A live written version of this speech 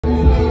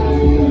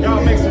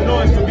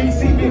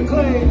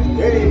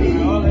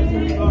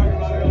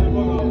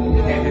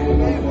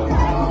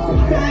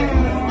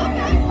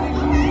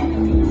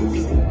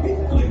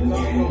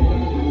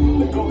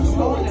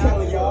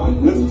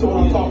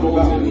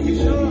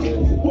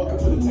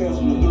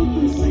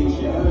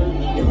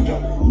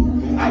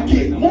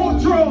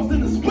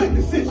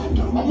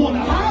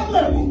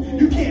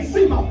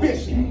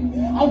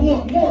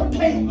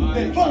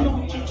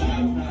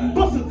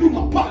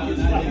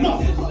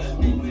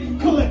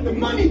like the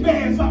money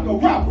bags like a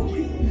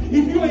robbery.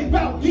 If you ain't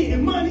about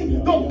getting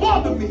money, don't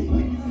bother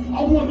me.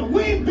 I want to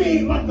win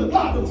big like the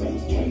lottery.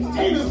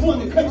 Haters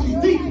want to cut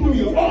you deep through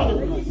your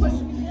arteries.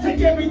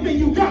 Take everything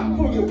you got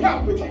for your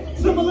property.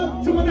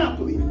 Similar to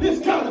Monopoly, this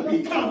gotta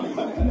be comedy.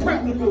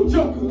 Practical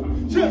joker,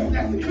 just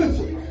as a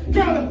cushion.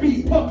 Gotta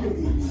be puppy,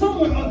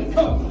 somewhere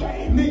undercover.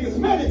 Niggas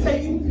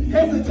meditating,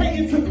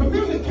 hesitating to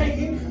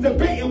communicating,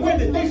 debating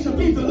whether they should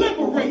be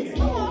deliberating.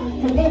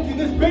 Provoking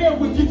this bear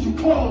will get you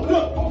clawed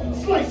up,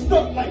 sliced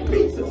up like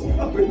pizzas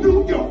up in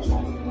New York.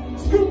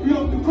 Scoop you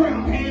off the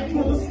ground, hand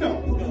full of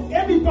snow.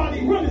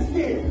 Everybody running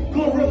scared,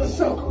 gorilla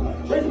show.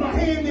 Raise my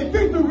hand in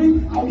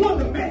victory, I won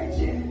the match.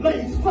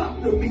 Ladies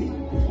flock to me,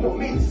 no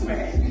me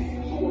smash.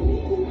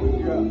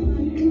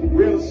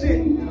 Real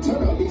shit.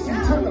 Turn up, BC,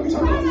 turn up,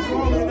 turn up.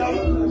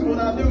 That's what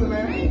I do,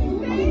 man.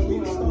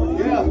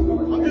 Yeah,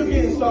 I'm just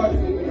getting started.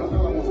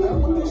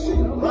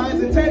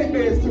 Lions and teddy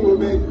bears to it,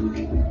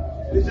 baby.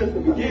 It's just the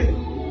beginning.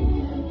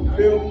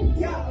 Feel me?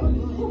 Here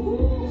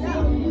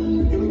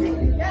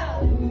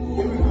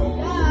we go.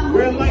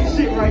 Real life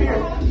shit right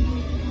here.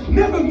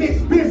 Never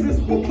mix business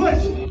with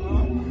pleasure.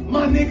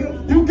 My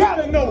nigga, you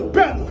gotta know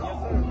better.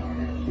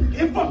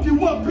 It fuck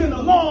you up in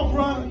the long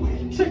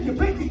run. Check your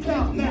bank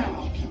account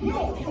now.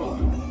 No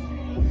fun.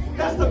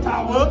 That's the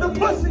power of the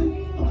pussy.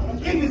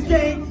 In this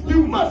game,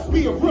 you must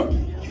be a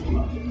rookie.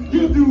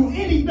 You'll do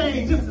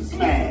anything just to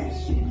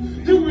smash.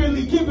 You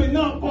really giving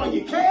up on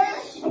your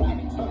cash?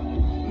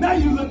 Now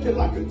you looking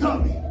like a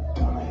dummy.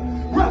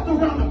 Wrapped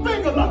around the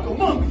finger like a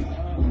mummy.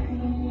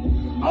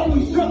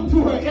 Always jump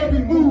to her every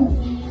move.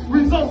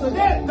 Results of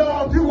that,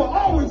 dog, you will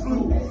always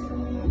lose.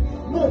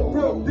 More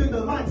broke than the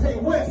Latte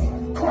West.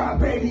 Cry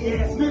baby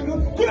ass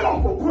nigga, get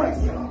off a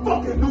breast.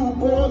 Fucking new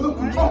boy, look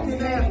you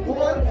talking ass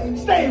boy.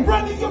 Stay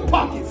running your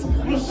pockets,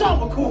 LaShawn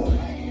McCoy.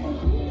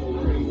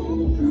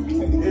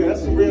 Yeah,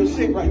 that's some real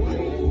shit right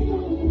there.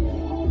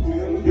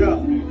 Yeah.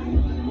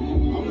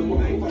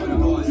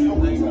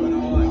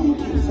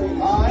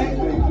 Alright,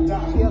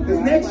 this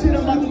next shit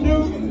I'm about to do,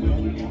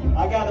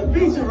 I got a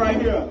feature right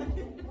here.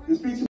 This feature